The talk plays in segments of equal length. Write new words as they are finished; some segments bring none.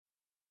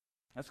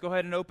Let's go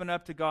ahead and open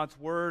up to God's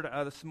Word.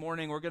 This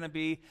morning we're going to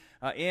be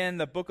in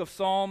the book of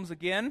Psalms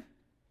again.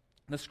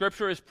 The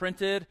scripture is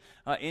printed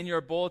in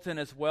your bulletin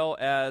as well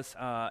as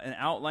an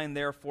outline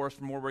there for us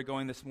from where we're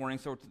going this morning.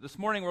 So this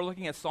morning we're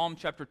looking at Psalm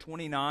chapter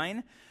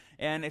 29.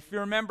 And if you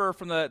remember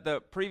from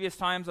the previous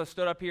times I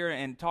stood up here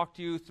and talked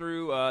to you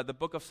through the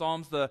book of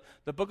Psalms, the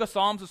book of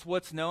Psalms is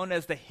what's known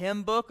as the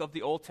hymn book of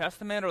the Old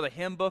Testament, or the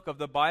hymn book of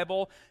the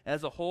Bible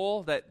as a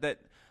whole, that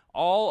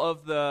all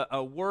of the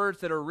words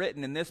that are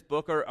written in this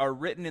book are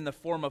written in the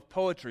form of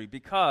poetry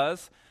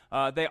because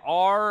they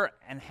are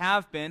and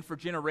have been for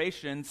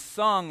generations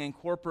sung in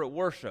corporate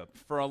worship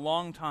for a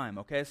long time.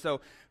 Okay,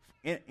 so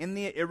in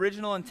the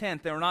original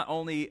intent, they were not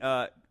only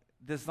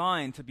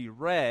designed to be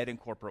read in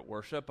corporate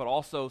worship, but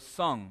also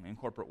sung in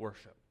corporate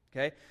worship.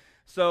 Okay,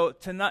 so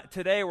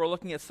today we're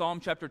looking at Psalm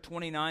chapter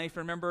 29. If you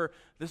remember,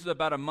 this is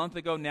about a month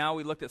ago now.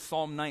 We looked at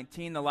Psalm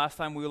 19 the last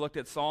time we looked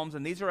at Psalms,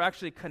 and these are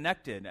actually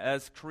connected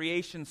as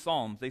creation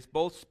Psalms. They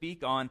both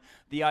speak on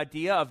the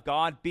idea of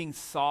God being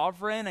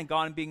sovereign and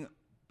God being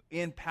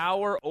in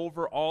power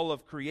over all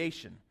of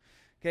creation.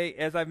 Okay,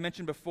 as I've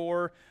mentioned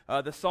before,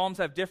 the Psalms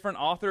have different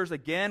authors.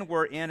 Again,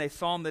 we're in a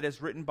psalm that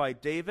is written by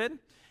David.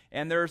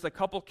 And there's a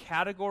couple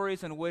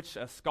categories in which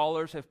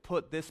scholars have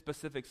put this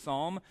specific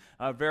psalm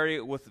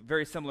with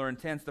very similar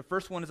intents. The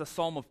first one is a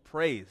psalm of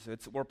praise.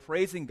 We're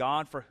praising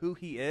God for who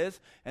He is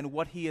and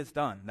what He has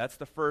done. That's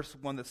the first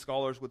one that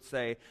scholars would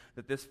say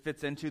that this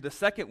fits into. The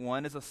second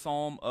one is a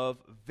psalm of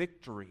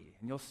victory.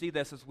 And you'll see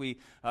this as we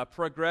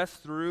progress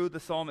through the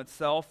psalm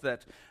itself,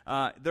 that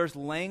there's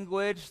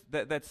language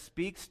that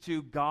speaks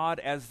to God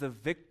as the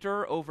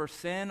victor over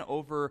sin,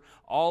 over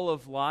all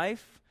of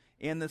life,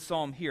 in the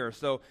psalm here.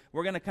 So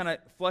we're going to kind of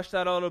flesh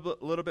that out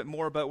a little bit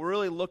more, but we're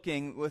really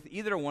looking with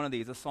either one of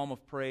these, a psalm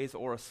of praise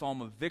or a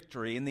psalm of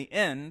victory. In the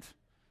end,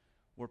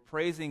 we're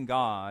praising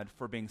God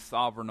for being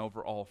sovereign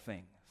over all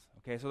things.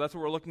 Okay, so that's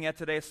what we're looking at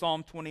today,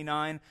 Psalm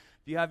 29.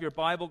 If you have your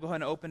Bible, go ahead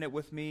and open it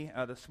with me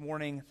this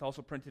morning. It's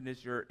also printed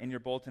in your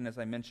bulletin, as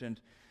I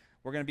mentioned.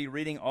 We're going to be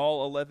reading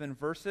all 11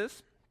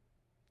 verses.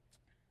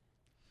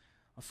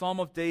 A psalm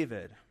of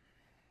David.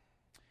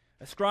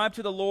 Ascribe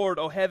to the Lord,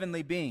 O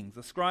heavenly beings.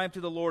 Ascribe to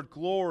the Lord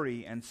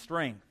glory and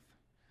strength.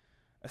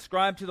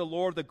 Ascribe to the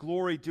Lord the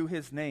glory due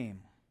His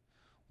name.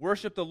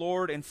 Worship the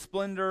Lord in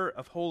splendor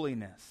of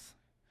holiness.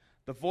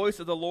 The voice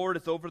of the Lord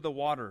is over the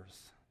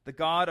waters. The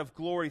God of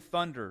glory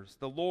thunders,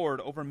 the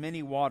Lord over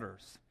many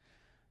waters.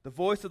 The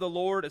voice of the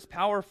Lord is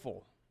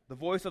powerful. The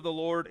voice of the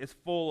Lord is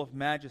full of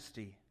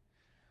majesty.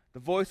 The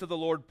voice of the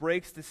Lord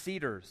breaks the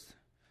cedars.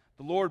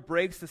 The Lord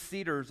breaks the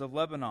cedars of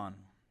Lebanon.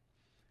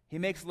 He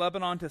makes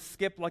Lebanon to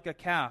skip like a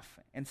calf,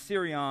 and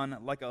Sirion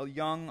like a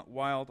young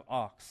wild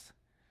ox.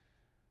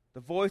 The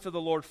voice of the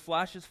Lord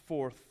flashes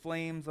forth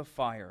flames of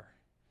fire.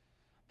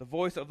 The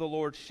voice of the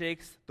Lord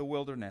shakes the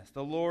wilderness.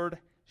 The Lord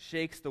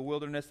shakes the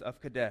wilderness of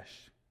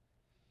Kadesh.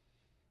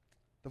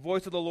 The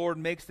voice of the Lord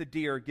makes the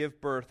deer give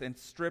birth and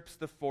strips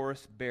the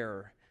forest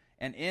bare.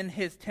 And in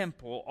His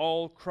temple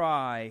all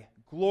cry,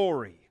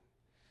 Glory!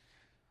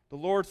 The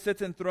Lord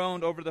sits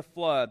enthroned over the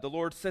flood. The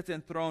Lord sits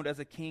enthroned as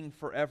a king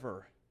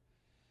forever.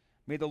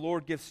 May the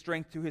Lord give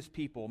strength to His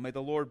people. May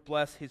the Lord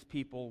bless His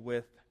people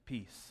with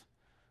peace.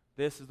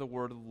 This is the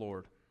word of the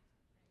Lord.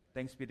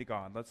 Thanks be to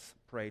God. Let's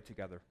pray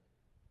together.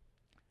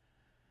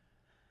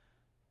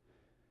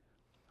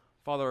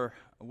 Father,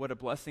 what a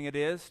blessing it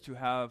is to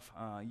have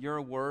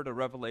your word, a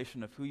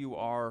revelation of who you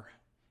are,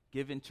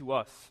 given to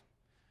us.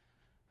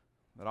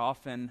 But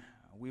often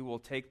we will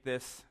take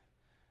this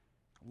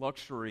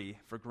luxury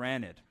for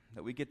granted,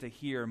 that we get to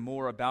hear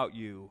more about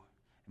you,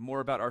 and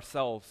more about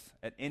ourselves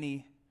at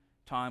any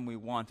time we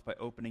want by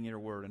opening your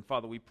word. And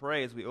Father, we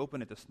pray as we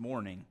open it this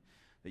morning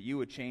that you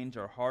would change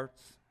our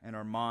hearts and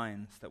our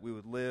minds, that we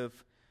would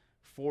live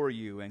for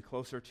you and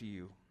closer to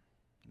you.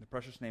 In the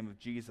precious name of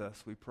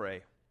Jesus, we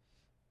pray.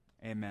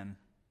 Amen.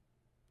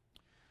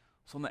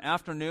 So in the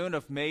afternoon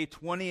of May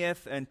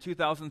 20th in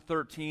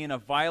 2013, a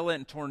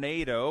violent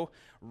tornado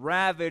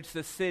ravaged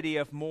the city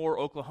of Moore,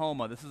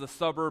 Oklahoma. This is a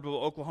suburb of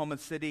Oklahoma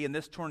City, and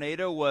this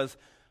tornado was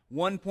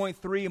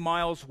 1.3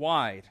 miles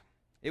wide.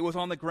 It was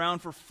on the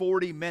ground for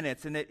 40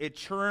 minutes, and it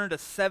churned a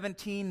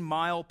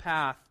 17-mile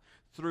path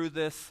through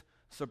this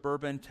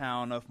suburban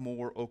town of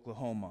Moore,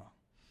 Oklahoma.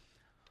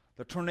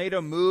 The tornado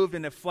moved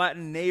and it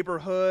flattened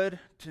neighborhood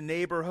to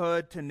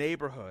neighborhood to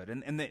neighborhood.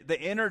 And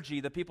the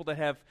energy, the people that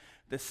have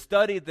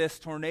studied this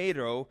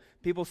tornado,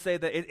 people say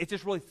that it's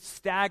just really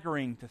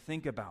staggering to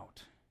think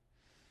about.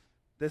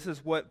 This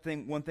is one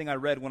thing I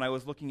read when I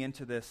was looking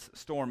into this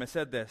storm. It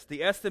said this: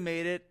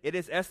 it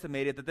is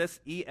estimated that this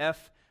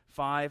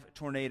EF5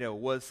 tornado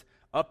was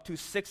up to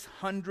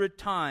 600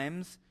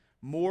 times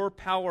more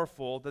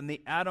powerful than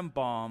the atom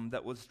bomb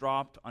that was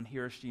dropped on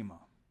Hiroshima.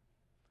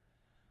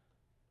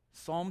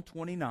 Psalm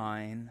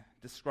 29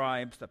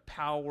 describes the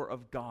power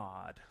of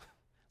God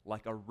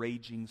like a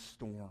raging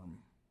storm.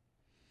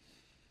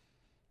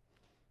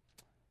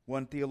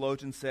 One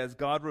theologian says,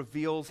 God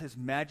reveals His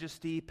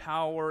majesty,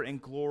 power, and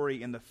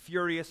glory in the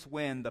furious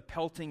wind, the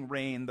pelting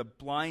rain, the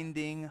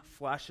blinding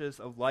flashes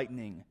of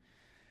lightning.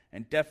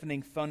 and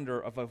deafening thunder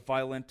of a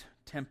violent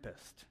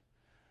tempest.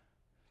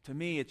 To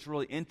me, it's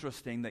really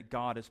interesting that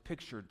God is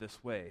pictured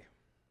this way,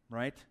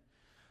 right?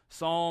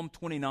 Psalm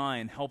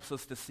 29 helps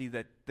us to see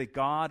that the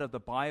God of the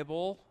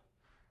Bible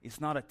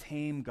is not a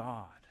tame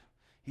God.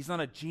 He's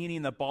not a genie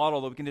in the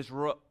bottle that we can just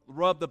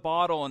rub the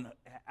bottle and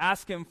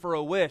ask him for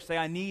a wish. Say,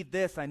 I need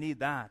this, I need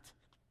that.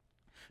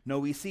 No,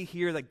 we see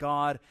here that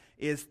God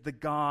is the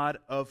God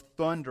of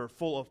thunder,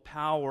 full of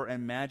power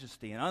and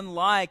majesty. And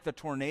unlike the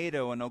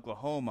tornado in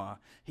Oklahoma,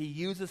 he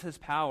uses his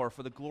power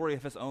for the glory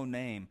of his own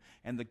name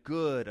and the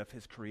good of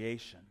his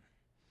creation.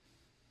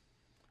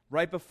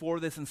 Right before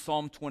this in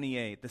Psalm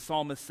 28, the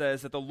psalmist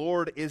says that the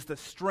Lord is the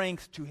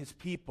strength to his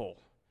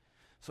people.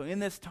 So in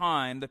this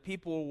time, the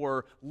people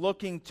were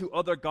looking to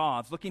other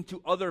gods, looking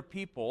to other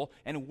people,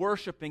 and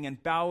worshiping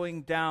and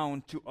bowing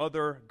down to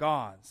other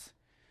gods.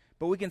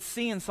 But we can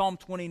see in Psalm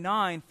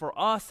 29 for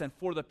us and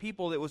for the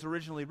people it was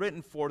originally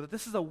written for that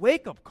this is a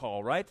wake-up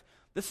call, right?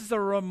 This is a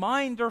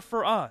reminder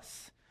for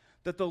us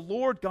that the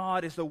Lord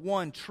God is the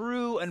one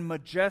true and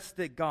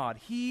majestic God.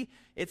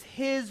 It's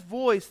his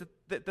voice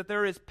that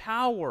there is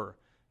power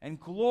and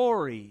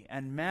glory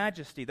and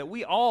majesty, that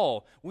we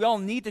all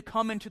need to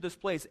come into this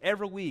place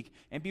every week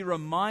and be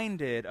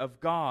reminded of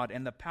God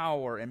and the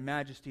power and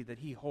majesty that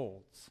he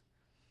holds.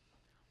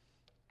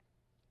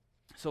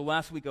 So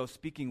last week I was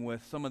speaking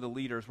with some of the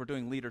leaders. We're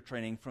doing leader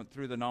training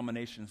through the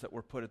nominations that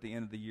were put at the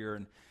end of the year.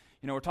 And,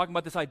 we're talking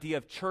about this idea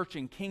of church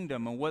and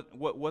kingdom and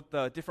what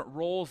the different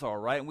roles are,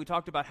 right? And we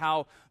talked about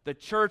how the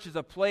church is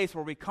a place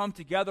where we come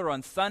together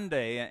on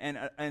Sunday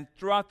and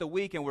throughout the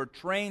week, and we're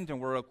trained and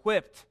we're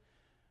equipped.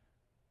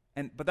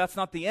 But that's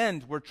not the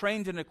end. We're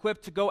trained and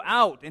equipped to go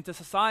out into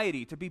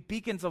society, to be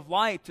beacons of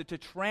light, to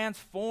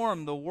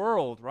transform the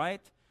world,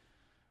 right?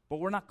 But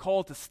we're not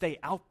called to stay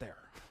out there.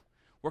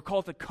 We're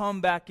called to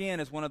come back in,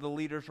 as one of the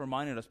leaders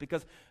reminded us,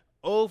 because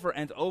over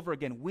and over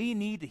again, we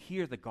need to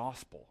hear the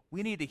gospel.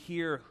 We need to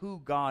hear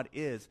who God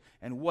is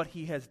and what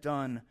he has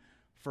done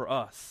for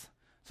us.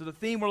 So the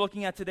theme we're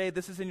looking at today,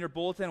 this is in your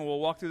bulletin. We'll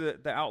walk through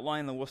the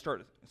outline, and we'll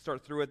start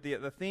through it.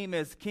 The theme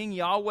is King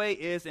Yahweh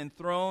is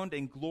enthroned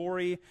in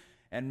glory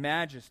and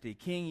majesty.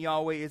 King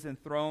Yahweh is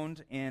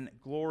enthroned in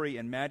glory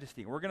and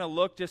majesty. We're going to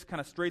look just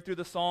kind of straight through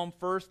the psalm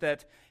first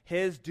at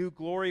his due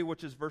glory,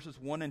 which is verses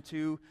 1 and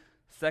 2.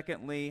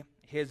 Secondly,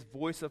 his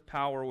voice of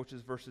power, which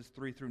is verses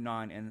 3 through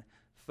 9. And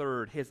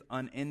third, his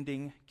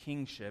unending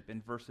kingship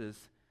in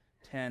verses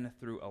 10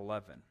 through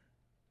 11.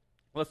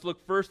 Let's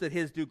look first at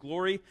his due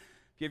glory. If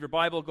you have your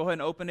Bible, go ahead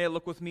and open it.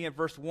 Look with me at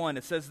verse 1.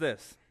 It says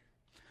this: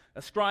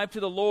 Ascribe to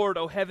the Lord,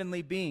 O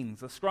heavenly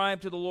beings. Ascribe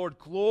to the Lord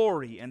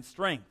glory and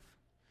strength.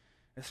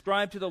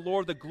 Ascribe to the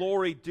Lord the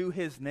glory due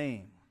his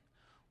name.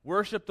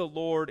 Worship the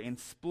Lord in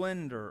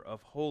splendor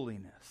of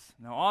holiness.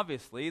 Now,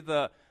 obviously,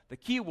 the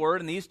key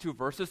word in these two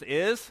verses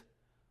is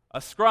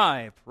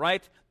ascribe,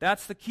 right?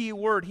 That's the key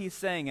word he's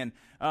saying. And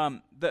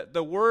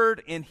the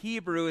word in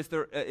Hebrew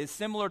is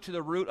similar to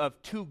the root of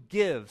to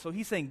give. So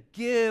he's saying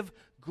give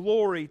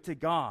glory to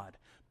God.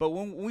 But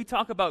when we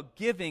talk about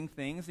giving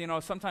things,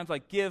 sometimes I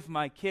give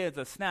my kids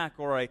a snack,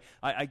 or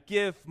I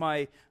give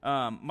my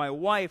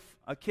wife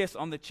a kiss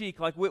on the cheek.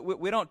 Like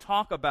we don't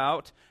talk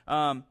about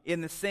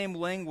in the same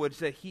language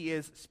that he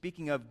is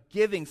speaking of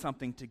giving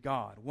something to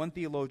God. One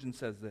theologian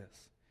says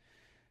this: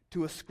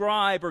 to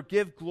ascribe or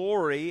give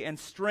glory and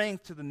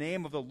strength to the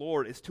name of the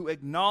Lord is to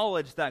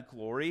acknowledge that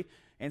glory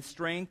and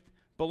strength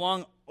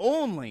belong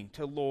only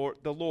to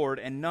the Lord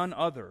and none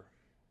other.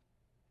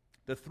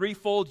 The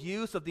threefold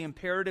use of the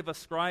imperative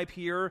ascribe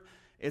here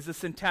is a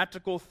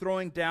syntactical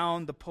throwing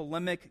down the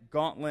polemic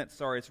gauntlet.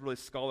 Sorry, it's really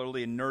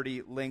scholarly and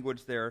nerdy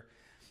language there.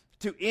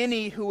 To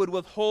any who would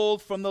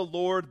withhold from the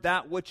Lord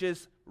that which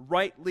is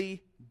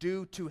rightly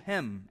due to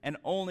him and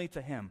only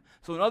to him.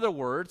 So in other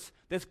words,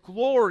 this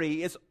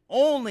glory is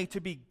only to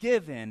be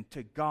given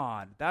to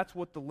God. That's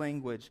what the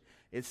language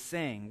is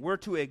saying. We're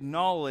to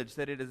acknowledge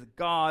that it is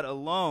God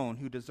alone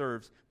who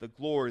deserves the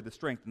glory, the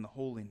strength, and the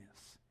holiness.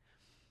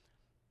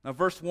 Now,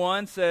 verse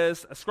 1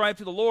 says, ascribe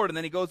to the Lord, and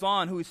then he goes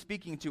on, who he's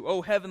speaking to,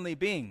 O heavenly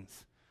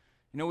beings.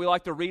 We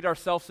like to read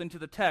ourselves into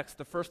the text.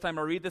 The first time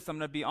I read this, I'm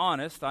going to be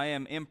honest, I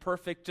am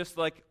imperfect, just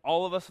like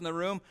all of us in the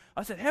room.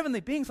 I said, heavenly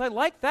beings, I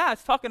like that.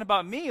 It's talking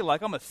about me,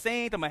 like I'm a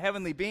saint, I'm a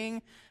heavenly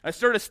being. I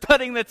started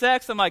studying the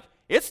text, I'm like,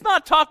 it's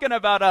not talking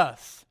about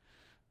us.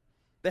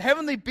 The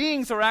heavenly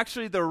beings are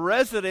actually the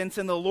residents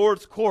in the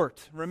Lord's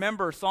court.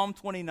 Remember, Psalm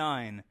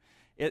 29.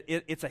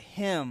 It's a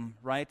hymn,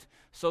 right?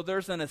 So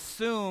there's an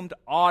assumed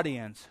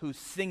audience who's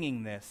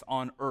singing this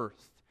on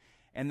earth.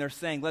 And they're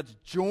saying, let's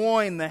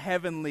join the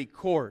heavenly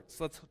courts.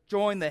 Let's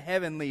join the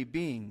heavenly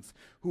beings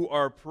who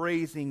are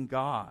praising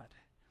God.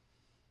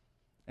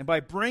 And by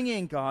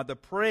bringing God the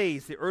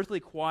praise, the earthly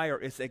choir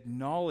is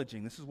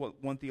acknowledging, this is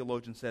what one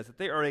theologian says, that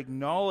they are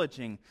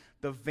acknowledging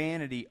the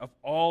vanity of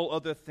all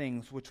other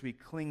things which we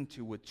cling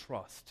to with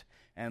trust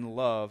and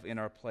love in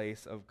our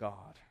place of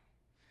God.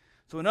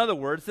 So in other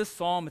words, this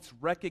psalm, it's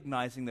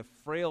recognizing the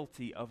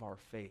frailty of our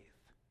faith.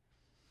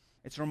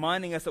 It's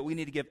reminding us that we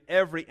need to give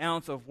every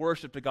ounce of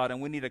worship to God,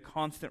 and we need a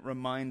constant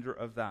reminder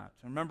of that.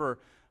 Remember,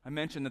 I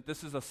mentioned that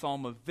this is a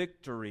psalm of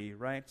victory,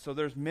 right? So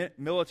there's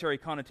military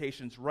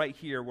connotations right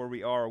here where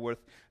we are with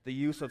the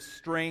use of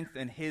strength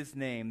and his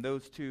name,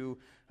 those two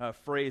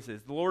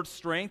phrases. The Lord's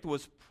strength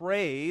was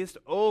praised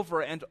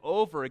over and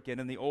over again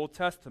in the Old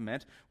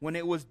Testament when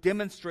it was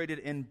demonstrated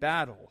in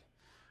battle.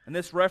 And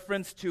this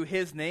reference to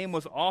his name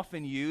was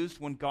often used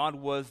when God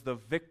was the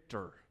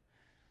victor.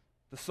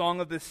 The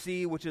Song of the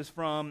Sea, which is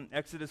from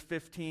Exodus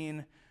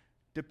 15,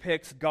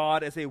 depicts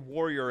God as a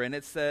warrior, and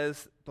it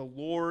says, "The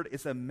Lord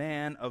is a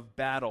man of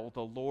battle.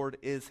 The Lord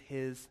is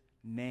his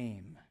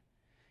name."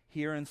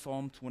 Here in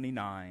Psalm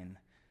 29,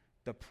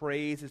 the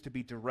praise is to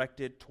be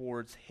directed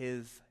towards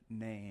his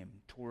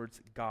name,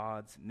 towards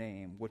God's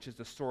name, which is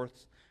the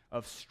source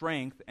of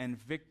strength and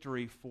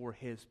victory for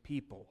his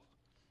people.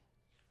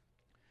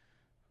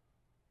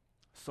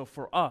 So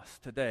for us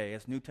today,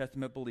 as New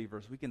Testament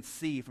believers, we can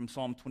see from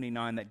Psalm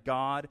 29 that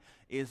God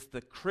is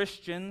the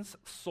Christian's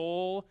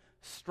sole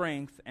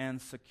strength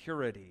and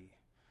security.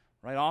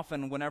 Right?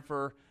 Often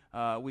whenever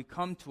we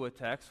come to a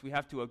text, we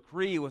have to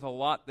agree with a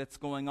lot that's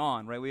going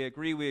on. Right? We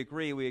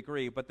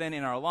agree. But then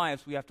in our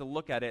lives, we have to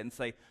look at it and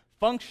say,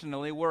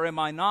 functionally, where am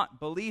I not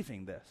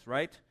believing this?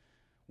 Right?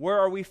 Where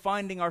are we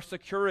finding our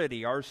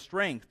security, our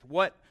strength?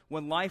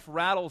 When life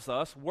rattles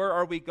us, where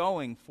are we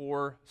going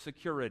for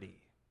security?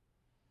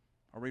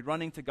 Are we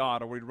running to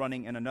God? Or are we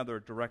running in another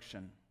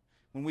direction?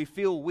 When we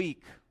feel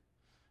weak,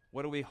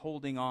 what are we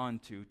holding on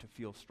to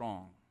feel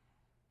strong?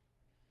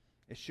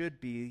 It should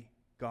be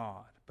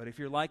God. But if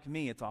you're like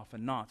me, it's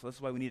often not. So this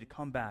is why we need to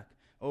come back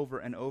over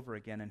and over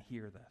again and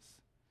hear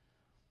this.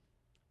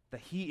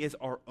 That he is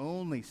our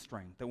only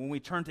strength. That when we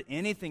turn to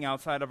anything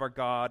outside of our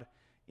God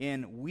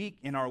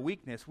in our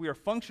weakness, we are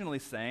functionally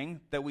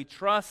saying that we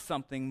trust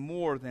something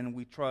more than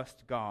we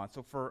trust God.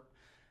 So for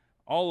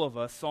all of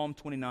us, Psalm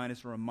 29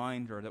 is a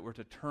reminder that we're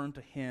to turn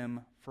to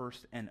him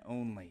first and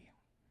only.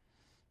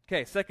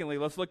 Okay, secondly,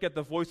 let's look at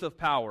the voice of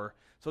power.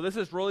 So this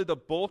is really the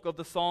bulk of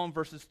the psalm,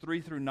 verses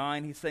 3 through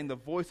 9. He's saying the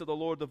voice of the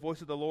Lord, the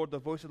voice of the Lord, the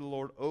voice of the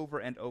Lord over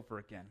and over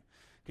again.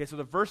 Okay, so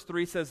the verse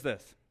 3 says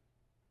this: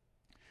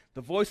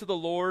 "The voice of the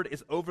Lord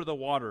is over the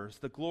waters.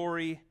 The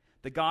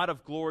God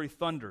of glory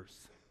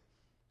thunders.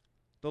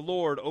 The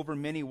Lord over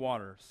many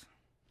waters."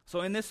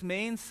 So in this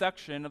main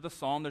section of the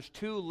psalm, there's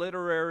two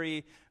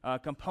literary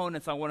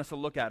components I want us to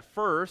look at.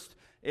 First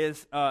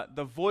is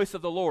the voice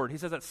of the Lord. He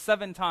says it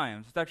 7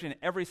 times. It's actually in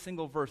every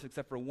single verse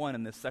except for one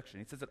in this section.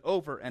 He says it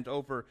over and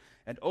over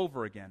and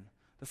over again.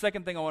 The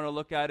second thing I want to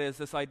look at is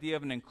this idea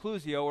of an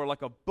inclusio, or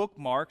like a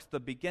bookmarks, the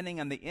beginning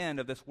and the end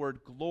of this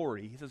word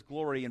glory. He says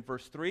glory in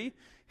verse 3.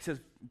 He says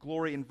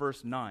glory in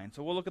verse 9.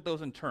 So we'll look at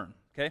those in turn.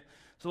 Okay.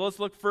 So let's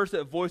look first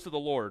at voice of the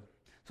Lord.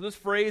 So this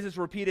phrase is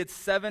repeated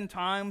 7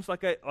 times,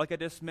 like I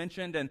just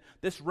mentioned, and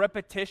this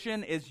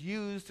repetition is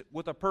used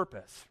with a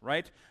purpose,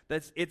 right?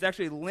 It's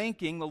actually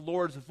linking the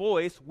Lord's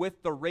voice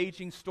with the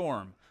raging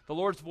storm. The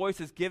Lord's voice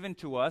is given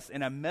to us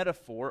in a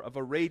metaphor of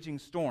a raging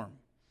storm.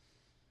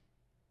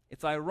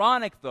 It's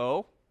ironic,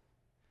 though,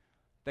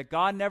 that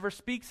God never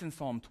speaks in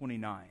Psalm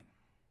 29.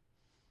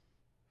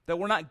 That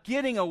we're not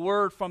getting a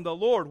word from the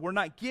Lord. We're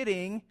not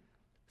getting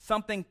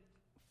something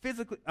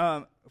physically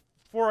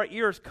for our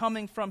ears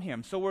coming from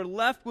him. So we're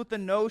left with the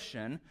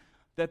notion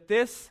that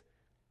this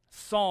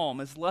psalm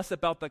is less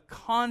about the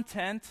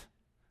content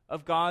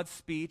of God's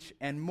speech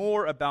and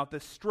more about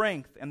the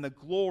strength and the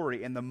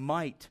glory and the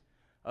might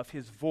of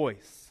his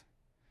voice.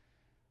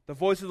 The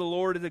voice of the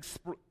Lord is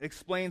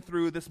explained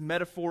through this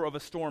metaphor of a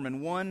storm.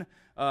 And one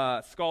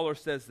scholar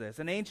says this: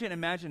 in ancient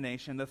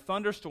imagination, the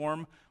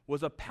thunderstorm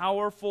was a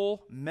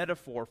powerful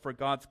metaphor for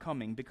God's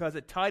coming because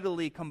it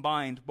tidily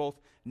combined both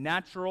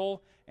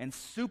natural and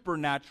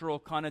supernatural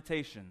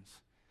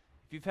connotations.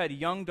 If you've had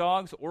young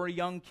dogs or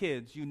young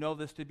kids, you know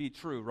this to be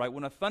true, right?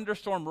 When a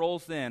thunderstorm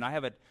rolls in, I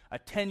have a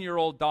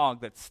 10-year-old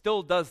dog that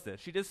still does this.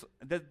 She just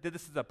did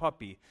this as a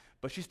puppy,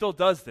 but she still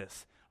does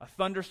this. A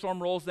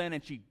thunderstorm rolls in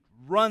and she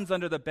runs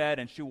under the bed,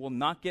 and she will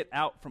not get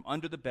out from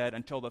under the bed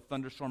until the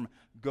thunderstorm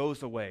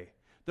goes away.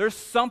 There's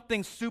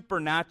something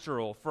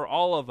supernatural for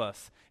all of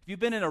us. If you've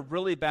been in a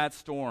really bad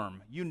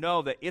storm, you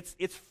know that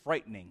it's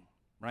frightening,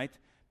 right?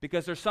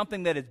 Because there's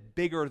something that is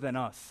bigger than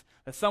us.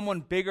 That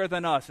someone bigger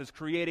than us is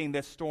creating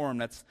this storm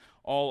that's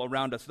all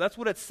around us. So that's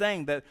what it's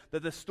saying, that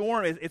the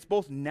storm it's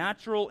both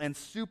natural and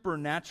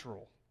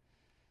supernatural.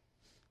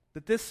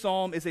 That this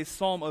psalm is a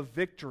psalm of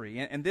victory.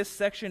 And this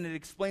section, it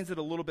explains it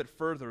a little bit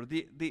further.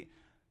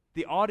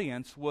 The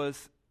audience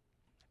was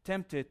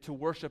tempted to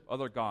worship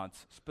other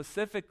gods,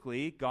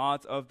 specifically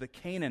gods of the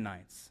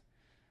Canaanites.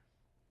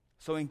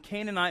 So in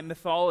Canaanite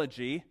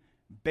mythology,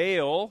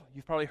 Baal,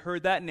 you've probably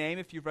heard that name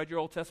if you've read your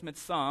Old Testament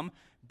some.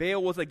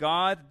 Baal was a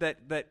god that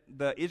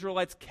the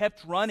Israelites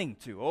kept running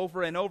to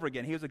over and over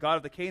again. He was a god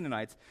of the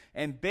Canaanites.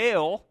 And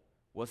Baal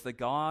was the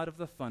god of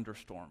the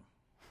thunderstorm.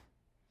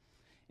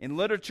 In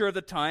literature of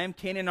the time,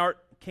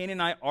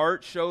 Canaanite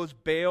art shows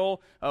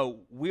Baal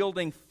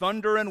wielding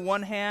thunder in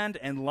one hand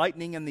and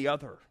lightning in the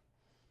other.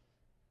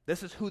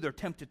 This is who they're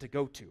tempted to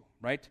go to,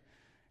 right?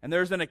 And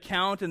there's an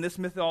account in this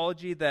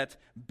mythology that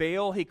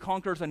Baal, he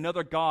conquers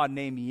another god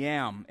named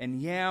Yam.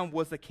 And Yam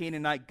was the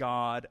Canaanite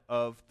god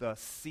of the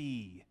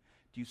sea.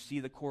 Do you see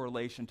the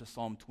correlation to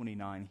Psalm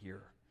 29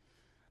 here?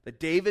 That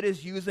David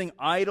is using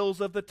idols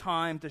of the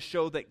time to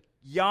show that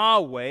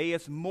Yahweh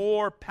is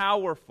more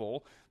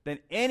powerful than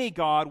any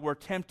god we're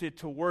tempted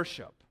to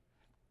worship.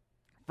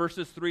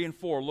 Verses 3 and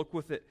 4, look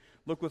with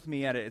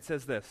me at it. It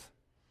says this: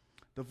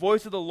 "The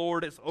voice of the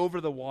Lord is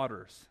over the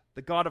waters.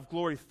 The God of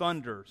glory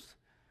thunders.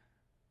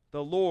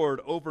 The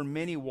Lord over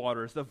many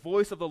waters. The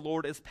voice of the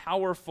Lord is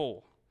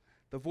powerful.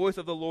 The voice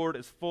of the Lord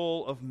is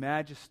full of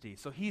majesty."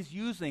 So he's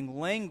using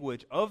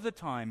language of the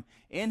time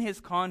in his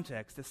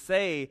context to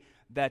say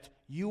that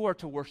you are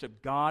to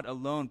worship God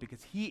alone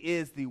because he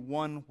is the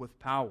one with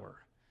power.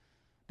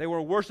 They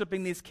were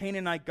worshiping these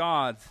Canaanite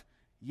gods,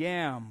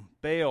 Yam,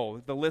 Baal,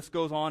 the list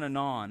goes on.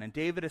 And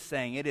David is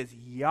saying it is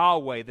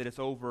Yahweh that is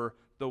over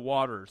the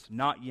waters,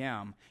 not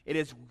Yam. It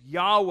is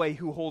Yahweh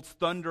who holds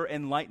thunder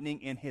and lightning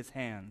in his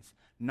hands,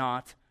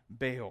 not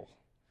Baal.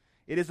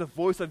 It is the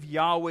voice of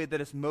Yahweh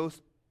that is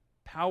most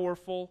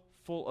powerful,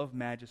 full of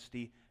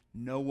majesty,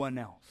 no one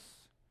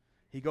else.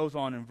 He goes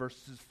on in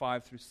verses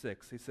 5 through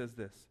 6. He says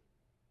this: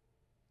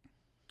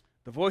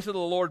 "The voice of the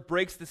Lord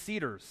breaks the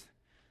cedars.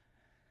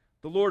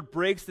 The Lord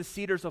breaks the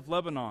cedars of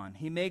Lebanon.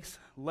 He makes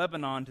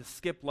Lebanon to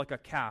skip like a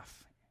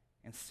calf,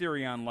 and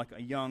Syrian like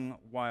a young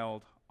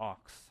wild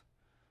ox."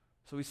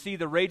 So we see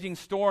the raging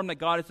storm that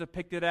God is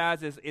depicted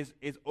as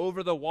is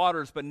over the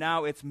waters, but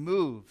now it's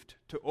moved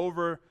to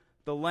over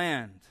the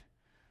land.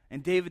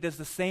 And David does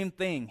the same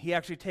thing. He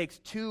actually takes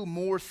two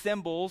more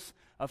symbols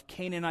of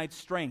Canaanite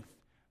strength: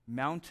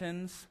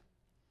 mountains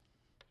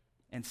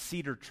and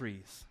cedar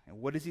trees.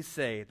 And what does he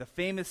say? The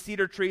famous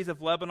cedar trees of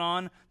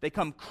Lebanon, they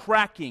come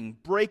cracking,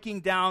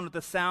 breaking down with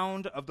the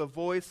sound of the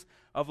voice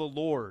of the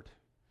Lord.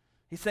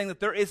 He's saying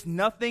that there is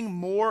nothing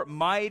more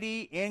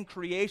mighty in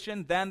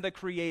creation than the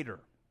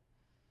Creator.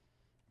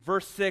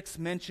 Verse 6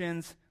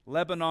 mentions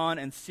Lebanon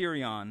and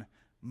Syrian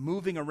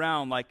moving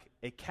around like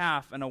a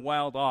calf and a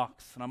wild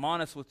ox. And I'm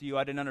honest with you,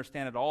 I didn't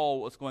understand at all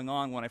what was going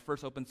on when I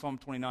first opened Psalm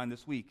 29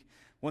 this week.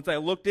 Once I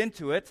looked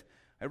into it,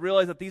 I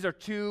realized that these are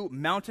two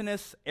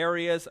mountainous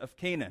areas of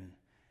Canaan.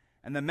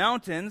 And the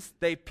mountains,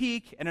 they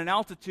peak at an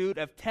altitude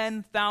of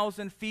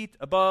 10,000 feet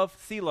above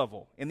sea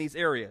level in these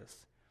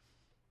areas.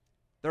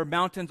 They're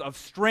mountains of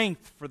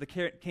strength for the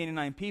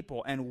Canaanite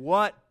people. And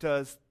what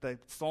does the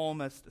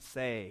psalmist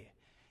say?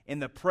 In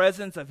the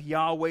presence of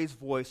Yahweh's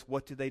voice,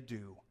 what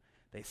do?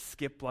 They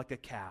skip like a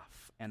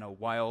calf and a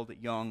wild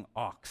young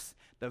ox.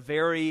 The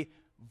very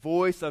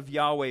voice of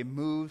Yahweh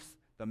moves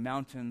the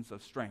mountains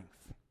of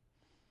strength.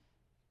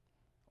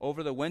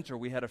 Over the winter,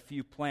 we had a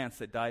few plants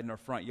that died in our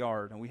front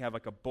yard, and we have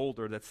like a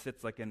boulder that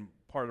sits like in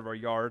part of our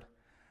yard.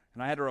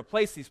 And I had to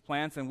replace these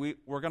plants, and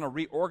we're going to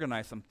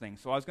reorganize some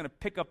things. So I was going to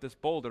pick up this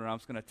boulder, and I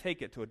was going to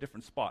take it to a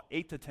different spot,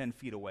 8 to 10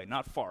 feet away,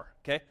 not far,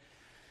 okay?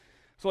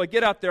 So I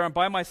get out there, I'm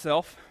by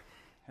myself.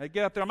 I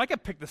get up there, I'm like, I can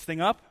pick this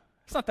thing up.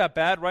 It's not that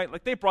bad, right?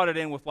 Like, they brought it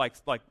in with like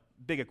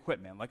big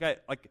equipment.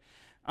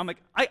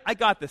 I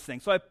got this thing.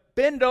 So I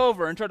bend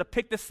over and try to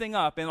pick this thing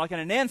up, and like in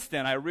an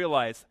instant, I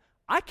realize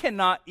I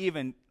cannot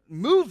even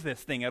move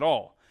this thing at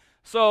all.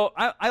 So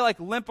I like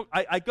limp.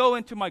 I go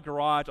into my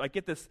garage. I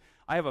get this.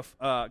 I have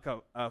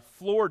a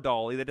floor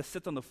dolly that just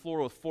sits on the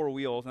floor with 4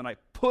 wheels, and I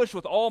push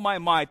with all my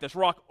might this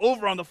rock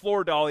over on the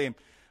floor dolly, and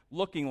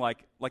looking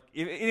like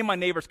if any of my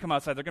neighbors come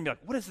outside, they're going to be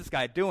like, what is this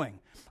guy doing?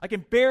 I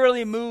can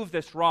barely move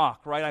this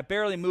rock, right? I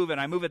barely move it.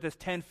 I move it this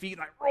 10 feet,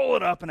 and I roll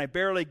it up, and I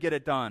barely get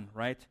it done,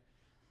 right?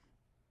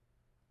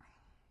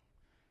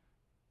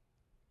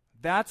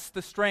 That's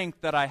the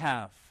strength that I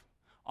have.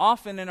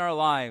 Often in our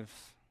lives,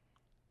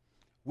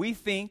 we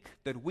think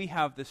that we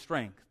have the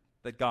strength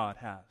that God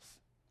has.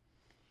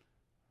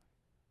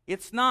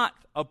 It's not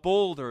a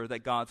boulder that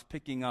God's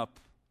picking up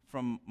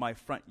from my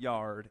front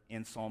yard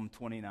in Psalm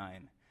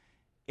 29.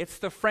 It's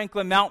the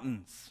Franklin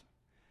Mountains.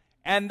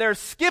 And they're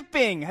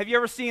skipping. Have you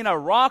ever seen a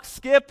rock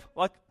skip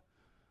like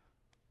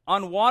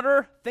on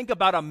water? Think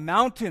about a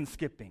mountain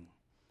skipping.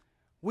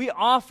 We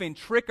often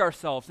trick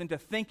ourselves into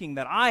thinking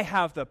that I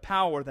have the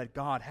power that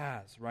God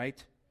has,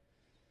 right?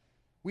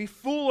 We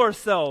fool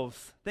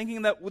ourselves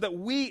thinking that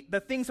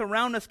the things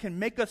around us can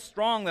make us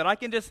strong, that I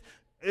can just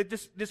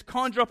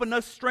conjure up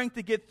enough strength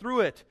to get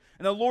through it.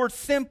 And the Lord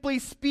simply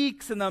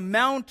speaks and the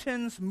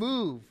mountains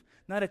move.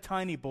 Not a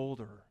tiny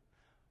boulder,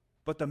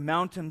 but the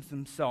mountains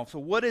themselves. So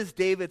what is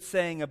David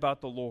saying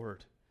about the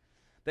Lord?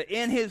 That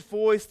in his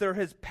voice there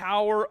is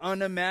power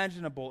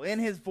unimaginable. In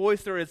his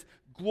voice there is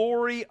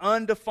glory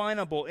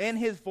undefinable. In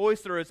his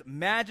voice there is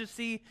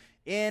majesty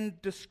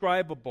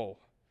indescribable.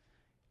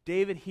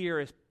 David here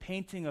is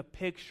painting a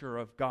picture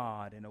of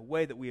God in a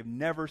way that we have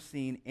never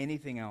seen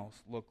anything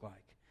else look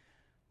like.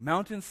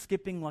 Mountains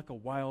skipping like a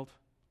wild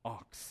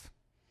ox.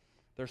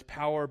 There's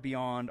power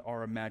beyond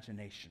our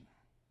imagination.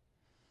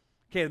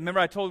 Okay, remember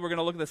I told you we're going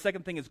to look at the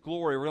second thing is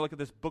glory. We're going to look at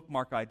this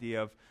bookmark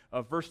idea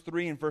of verse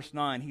 3 and verse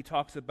 9. He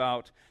talks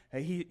about,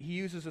 he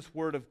uses this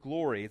word of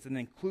glory. It's an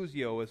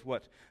inclusio is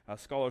what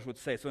scholars would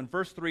say. So in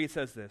verse 3 it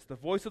says this, the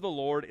voice of the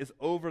Lord is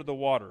over the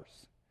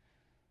waters.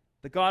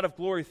 The God of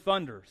glory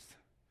thunders.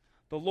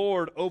 The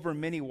Lord over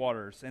many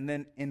waters. And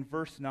then in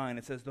verse 9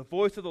 it says, the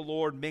voice of the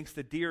Lord makes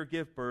the deer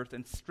give birth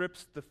and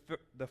strips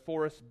the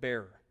forest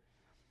bare.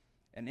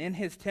 And in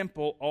his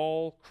temple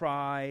all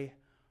cry,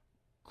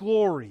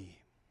 glory.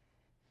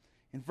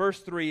 In verse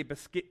 3,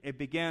 it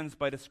begins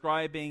by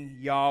describing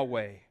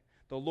Yahweh,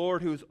 the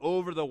Lord who is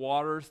over the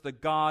waters, the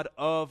God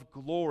of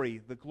glory.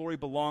 The glory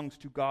belongs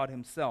to God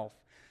himself.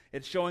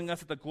 It's showing us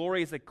that the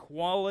glory is a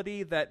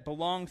quality that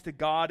belongs to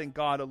God and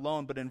God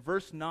alone. But in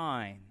verse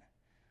 9,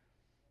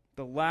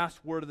 the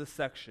last word of the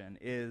section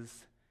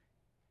is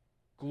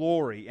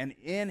glory. And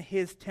in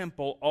his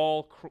temple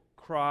all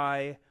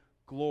cry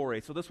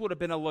glory. So this would have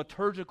been a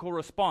liturgical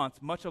response,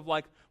 much of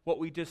like what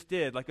we just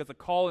did, like as a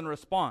call and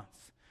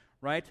response,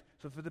 right?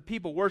 So for the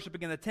people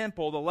worshiping in the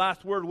temple, the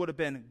last word would have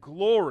been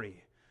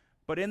glory.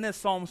 But in this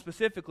psalm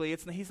specifically,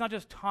 he's not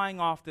just tying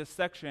off this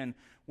section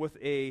with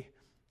in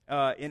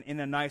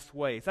a nice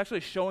way. It's actually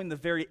showing the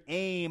very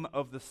aim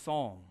of the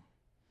psalm.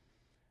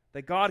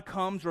 That God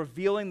comes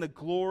revealing the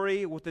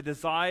glory with the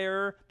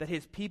desire that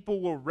his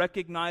people will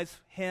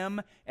recognize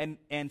him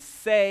and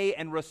say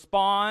and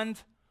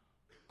respond,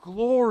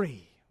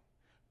 glory.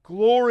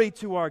 Glory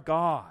to our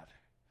God.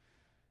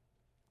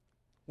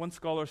 One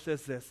scholar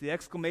says this, the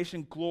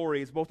exclamation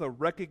glory is both a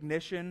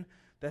recognition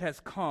that has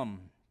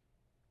come.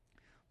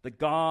 The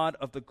God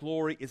of the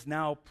glory is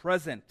now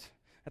present.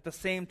 At the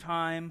same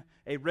time,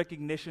 a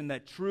recognition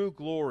that true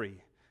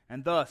glory,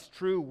 and thus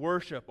true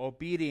worship,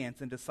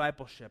 obedience, and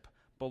discipleship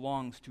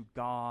belongs to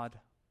God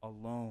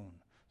alone.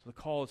 So the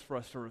call is for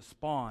us to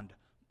respond,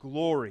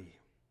 glory.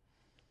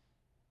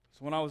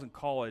 So when I was in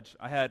college,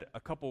 I had a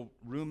couple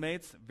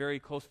roommates, very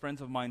close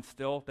friends of mine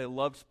still. They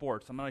loved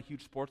sports. I'm not a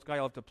huge sports guy.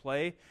 I love to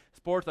play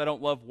sports. I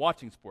don't love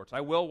watching sports.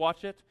 I will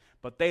watch it,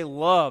 but they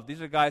love, these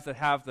are guys that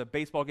have the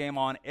baseball game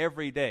on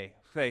every day.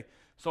 Okay,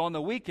 so on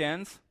the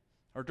weekends,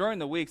 or during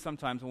the week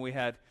sometimes when we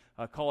had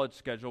a college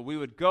schedule, we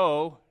would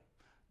go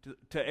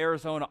to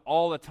Arizona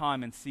all the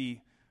time and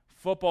see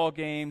football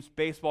games,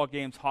 baseball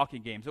games, hockey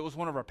games. It was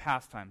one of our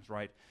pastimes,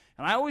 right?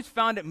 And I always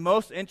found it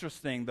most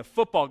interesting, the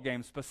football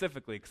games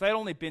specifically, because I'd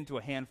only been to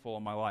a handful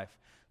in my life.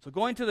 So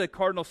going to the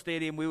Cardinal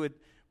Stadium,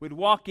 we'd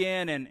walk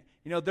in, and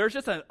there's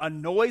just a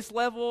noise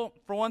level,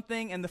 for one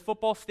thing, in the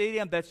football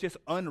stadium that's just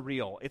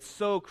unreal. It's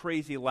so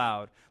crazy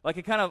loud. Like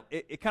it kind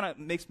of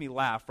makes me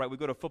laugh, right? We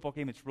go to a football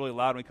game, it's really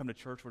loud. When we come to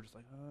church, we're just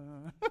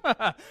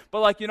like, But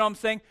like, you know what I'm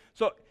saying?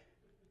 So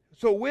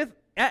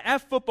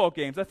at football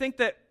games, I think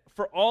that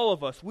for all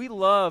of us, we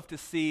love to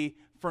see,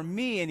 for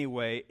me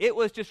anyway, it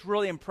was just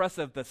really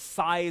impressive the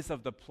size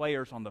of the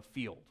players on the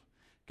field.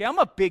 Okay, I'm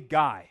a big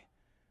guy,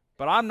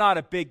 but I'm not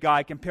a big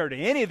guy compared to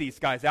any of these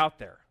guys out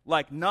there.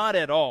 Like, not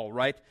at all,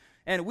 right?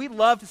 And we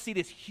love to see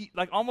this,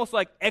 almost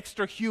like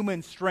extra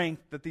human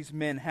strength that these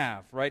men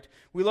have, right?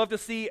 We love to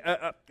see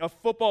a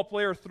football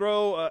player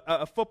throw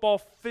a football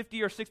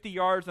 50 or 60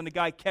 yards and the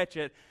guy catch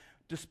it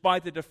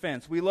despite the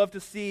defense. We love to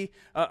see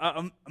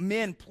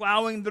men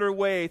plowing their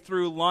way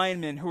through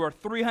linemen who are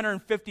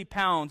 350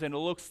 pounds and it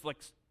looks like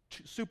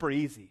super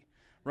easy,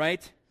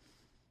 right?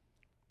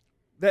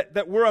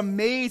 That we're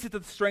amazed at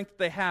the strength that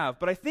they have.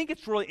 But I think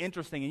it's really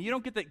interesting, and you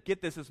don't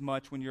get this as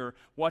much when you're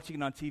watching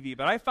it on TV,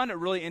 but I found it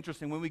really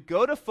interesting. When we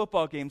go to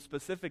football games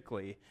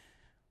specifically,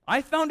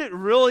 I found it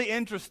really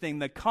interesting,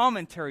 the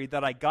commentary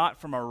that I got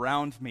from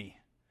around me,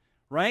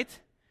 right?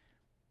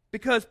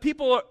 Because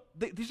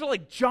these are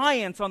like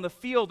giants on the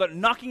field that are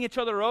knocking each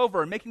other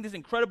over and making these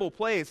incredible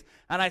plays.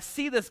 And I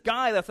see this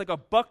guy that's like a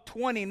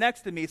 $120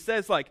 next to me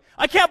says like,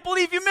 I can't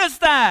believe you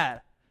missed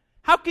that.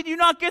 How could you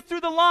not get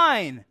through the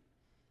line?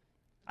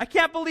 I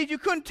can't believe you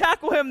couldn't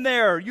tackle him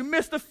there. You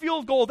missed the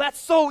field goal. That's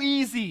so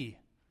easy.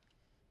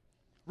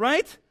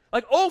 Right?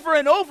 Like over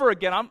and over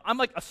again, I'm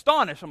like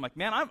astonished. I'm like,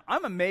 man,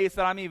 I'm amazed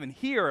that I'm even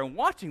here and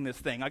watching this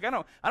thing. Like I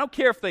don't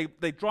care if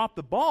they drop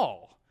the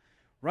ball.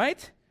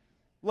 Right?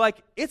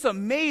 Like, it's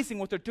amazing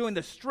what they're doing,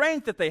 the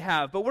strength that they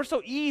have, but we're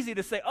so easy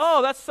to say,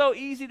 oh, that's so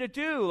easy to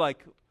do.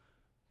 Like,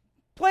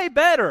 play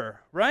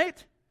better,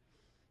 right?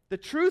 The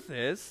truth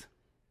is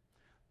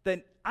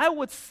that I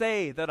would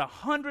say that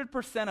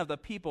 100% of the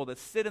people that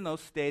sit in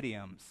those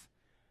stadiums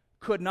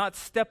could not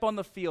step on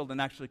the field and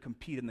actually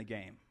compete in the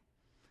game.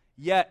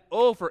 Yet,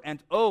 over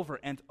and over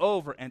and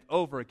over and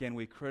over again,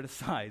 we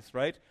criticize,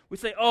 right? We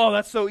say, oh,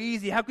 that's so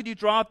easy. How could you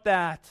drop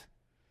that?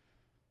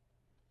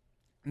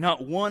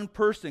 Not one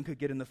person could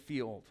get in the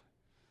field.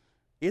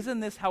 Isn't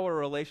this how our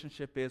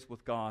relationship is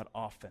with God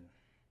often?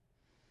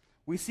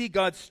 We see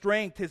God's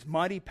strength, his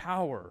mighty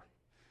power.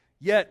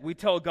 Yet we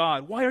tell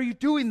God, why are you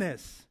doing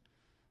this?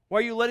 Why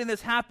are you letting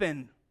this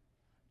happen?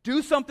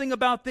 Do something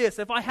about this.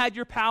 If I had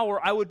your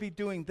power, I would be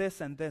doing this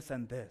and this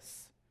and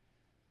this.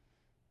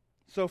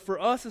 So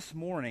for us this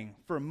morning,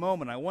 for a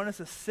moment, I want us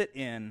to sit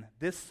in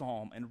this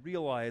psalm and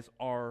realize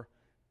our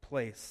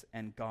place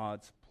and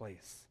God's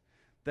place.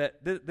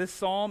 That this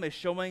psalm is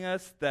showing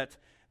us that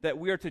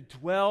we are to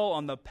dwell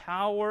on the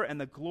power and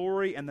the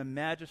glory and the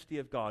majesty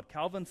of God.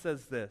 Calvin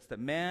says this, that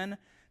man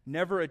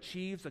never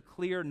achieves a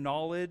clear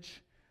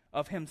knowledge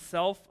of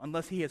himself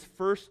unless he has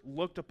first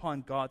looked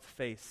upon God's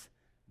face,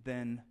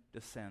 then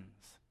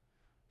descends.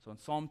 So in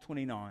Psalm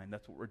 29,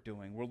 that's what we're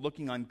doing. We're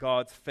looking on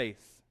God's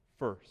face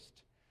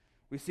first.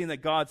 We've seen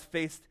that God's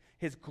face,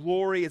 his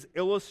glory is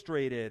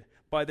illustrated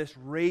by this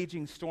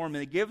raging storm,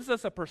 and it gives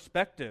us a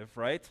perspective,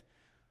 right?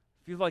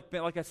 If you've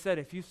like I said,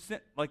 if you've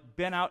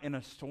been out in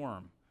a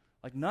storm,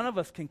 none of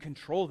us can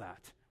control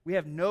that. We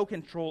have no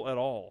control at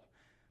all.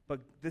 But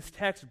this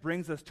text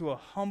brings us to a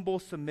humble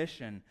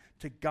submission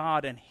to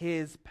God and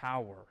his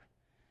power.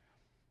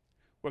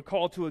 We're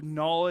called to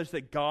acknowledge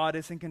that God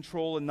is in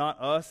control and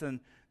not us, and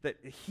that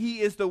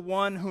he is the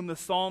one whom the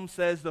psalm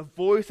says, the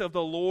voice of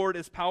the Lord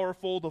is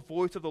powerful, the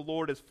voice of the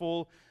Lord is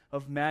full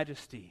of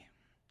majesty.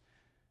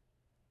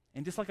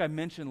 And just like I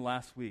mentioned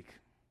last week,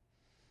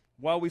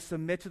 while we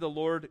submit to the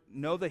Lord,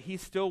 know that he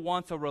still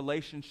wants a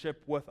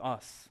relationship with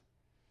us.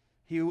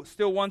 He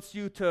still wants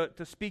you to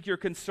speak your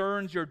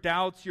concerns, your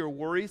doubts, your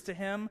worries to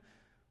him,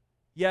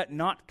 yet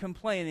not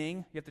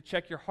complaining. You have to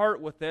check your heart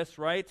with this,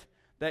 right?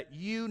 That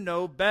you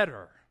know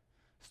better.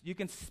 So you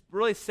can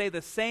really say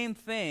the same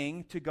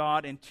thing to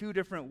God in two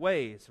different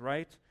ways,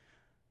 right?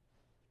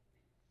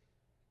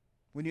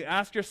 When you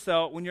ask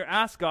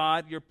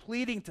God, you're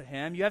pleading to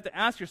him, you have to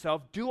ask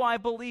yourself, do I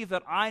believe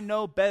that I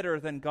know better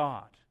than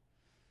God?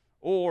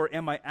 Or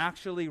am I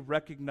actually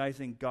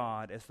recognizing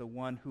God as the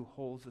one who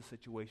holds the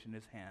situation in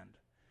his hand?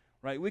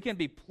 Right? We can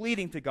be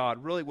pleading to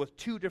God really with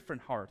two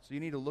different hearts. So you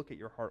need to look at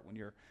your heart when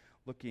you're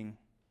looking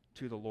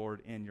to the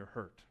Lord in your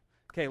hurt.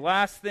 Okay,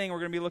 last thing we're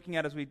going to be looking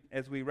at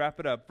as we wrap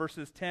it up.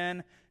 Verses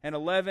 10 and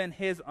 11,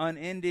 his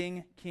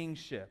unending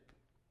kingship.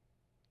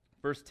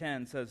 Verse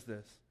 10 says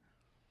this.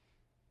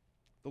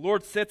 The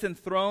Lord sits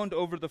enthroned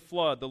over the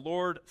flood. The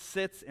Lord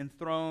sits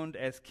enthroned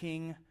as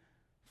king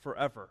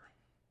forever.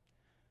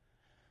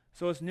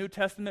 So as New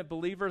Testament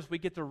believers, we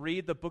get to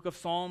read the book of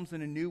Psalms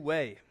in a new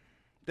way.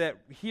 That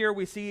here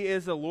we see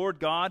is a Lord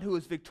God who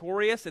is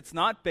victorious. It's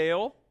not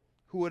Baal,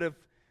 who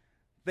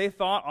they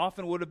thought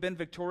often would have been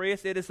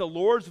victorious. It is the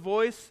Lord's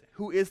voice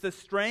who is the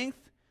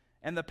strength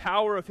and the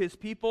power of his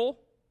people.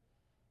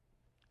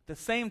 At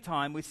the same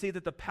time, we see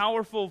that the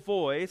powerful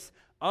voice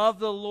of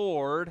the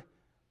Lord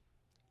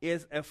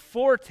is a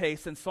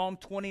foretaste in Psalm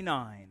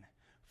 29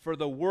 for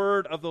the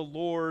word of the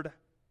Lord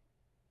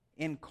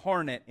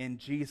incarnate in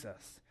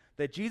Jesus.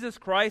 That Jesus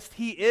Christ,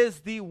 he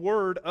is the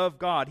Word of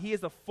God. He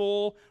is a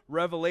full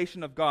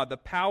revelation of God, the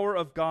power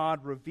of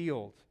God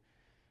revealed.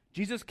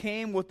 Jesus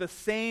came with the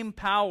same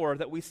power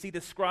that we see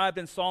described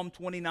in Psalm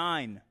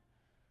 29.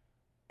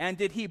 And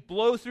did he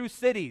blow through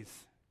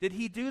cities? Did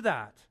he do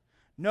that?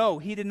 No,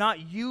 he did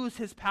not use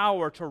his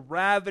power to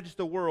ravage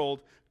the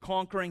world,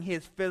 conquering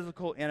his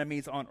physical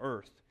enemies on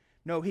earth.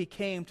 No, he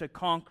came to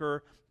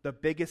conquer the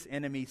biggest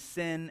enemy,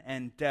 sin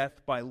and death,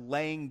 by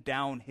laying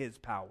down his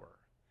power,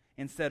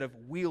 instead of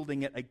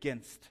wielding it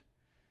against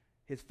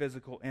his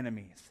physical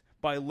enemies.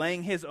 By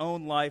laying his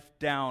own life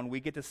down, we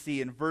get to see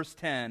in verse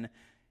 10,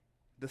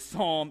 the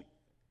psalm,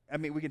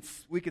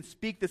 we can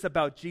speak this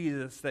about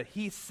Jesus, that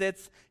he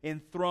sits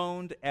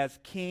enthroned as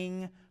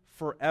king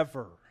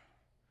forever.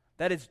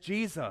 That is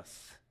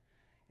Jesus.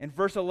 In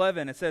verse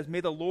 11, it says,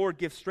 may the Lord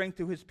give strength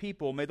to his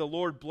people. May the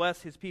Lord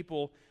bless his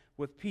people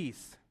with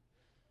peace.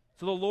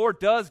 So the Lord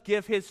does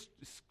give his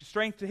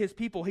strength to his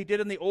people. He did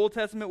in the Old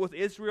Testament with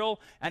Israel,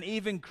 and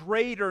even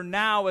greater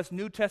now as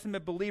New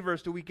Testament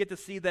believers do we get to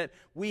see that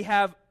we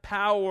have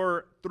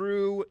power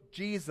through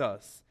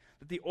Jesus.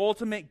 That the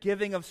ultimate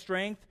giving of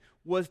strength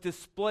was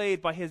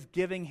displayed by his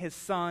giving his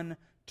Son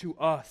to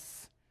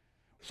us.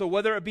 So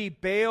whether it be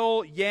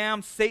Baal,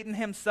 Yam, Satan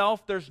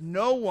himself, there's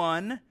no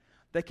one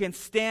that can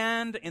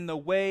stand in the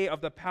way of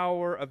the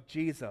power of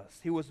Jesus.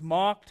 He was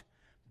mocked,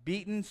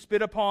 beaten,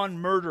 spit upon,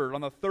 murdered,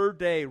 on the third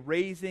day,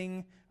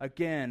 raising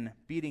again,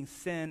 beating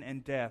sin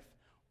and death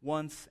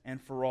once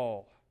and for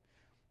all.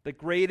 The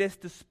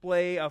greatest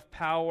display of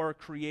power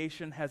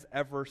creation has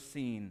ever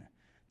seen.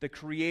 The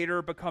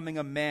Creator becoming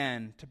a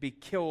man to be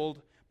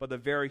killed by the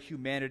very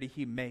humanity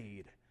he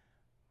made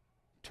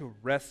to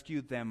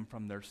rescue them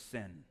from their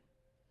sin.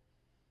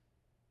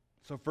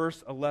 So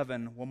verse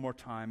 11, one more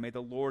time. May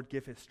the Lord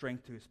give his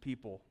strength to his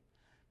people.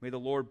 May the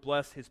Lord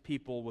bless his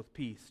people with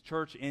peace.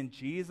 Church, in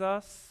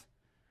Jesus,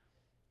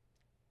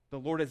 the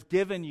Lord has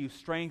given you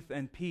strength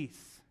and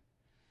peace.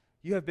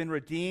 You have been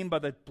redeemed by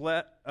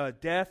the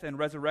death and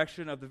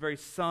resurrection of the very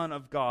Son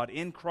of God.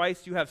 In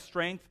Christ you have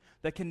strength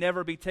that can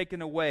never be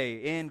taken away.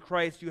 In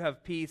Christ you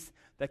have peace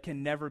that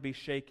can never be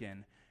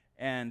shaken.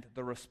 And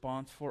the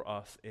response for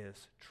us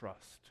is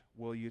trust.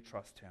 Will you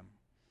trust him?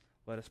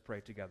 Let us pray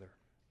together.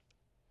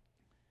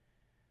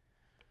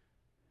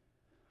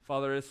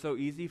 Father, it is so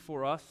easy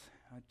for us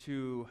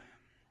to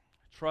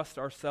trust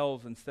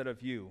ourselves instead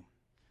of you,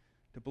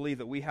 to believe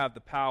that we have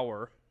the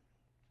power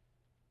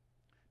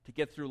to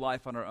get through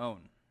life on our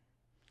own.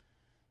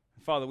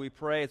 Father, we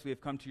pray as we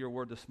have come to your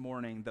word this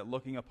morning that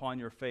looking upon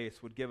your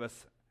face would give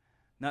us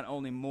not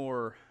only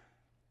more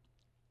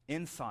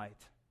insight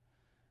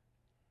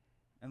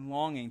and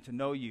longing to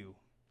know you,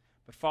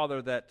 but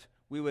Father, that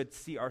we would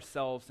see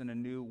ourselves in a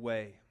new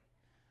way.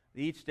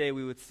 Each day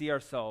we would see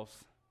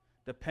ourselves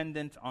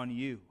dependent on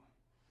you,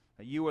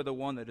 that you are the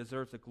one that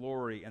deserves the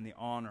glory and the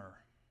honor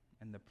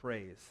and the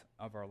praise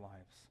of our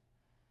lives.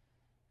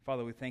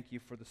 Father, we thank you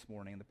for this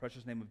morning. In the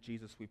precious name of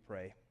Jesus we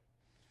pray.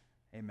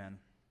 Amen.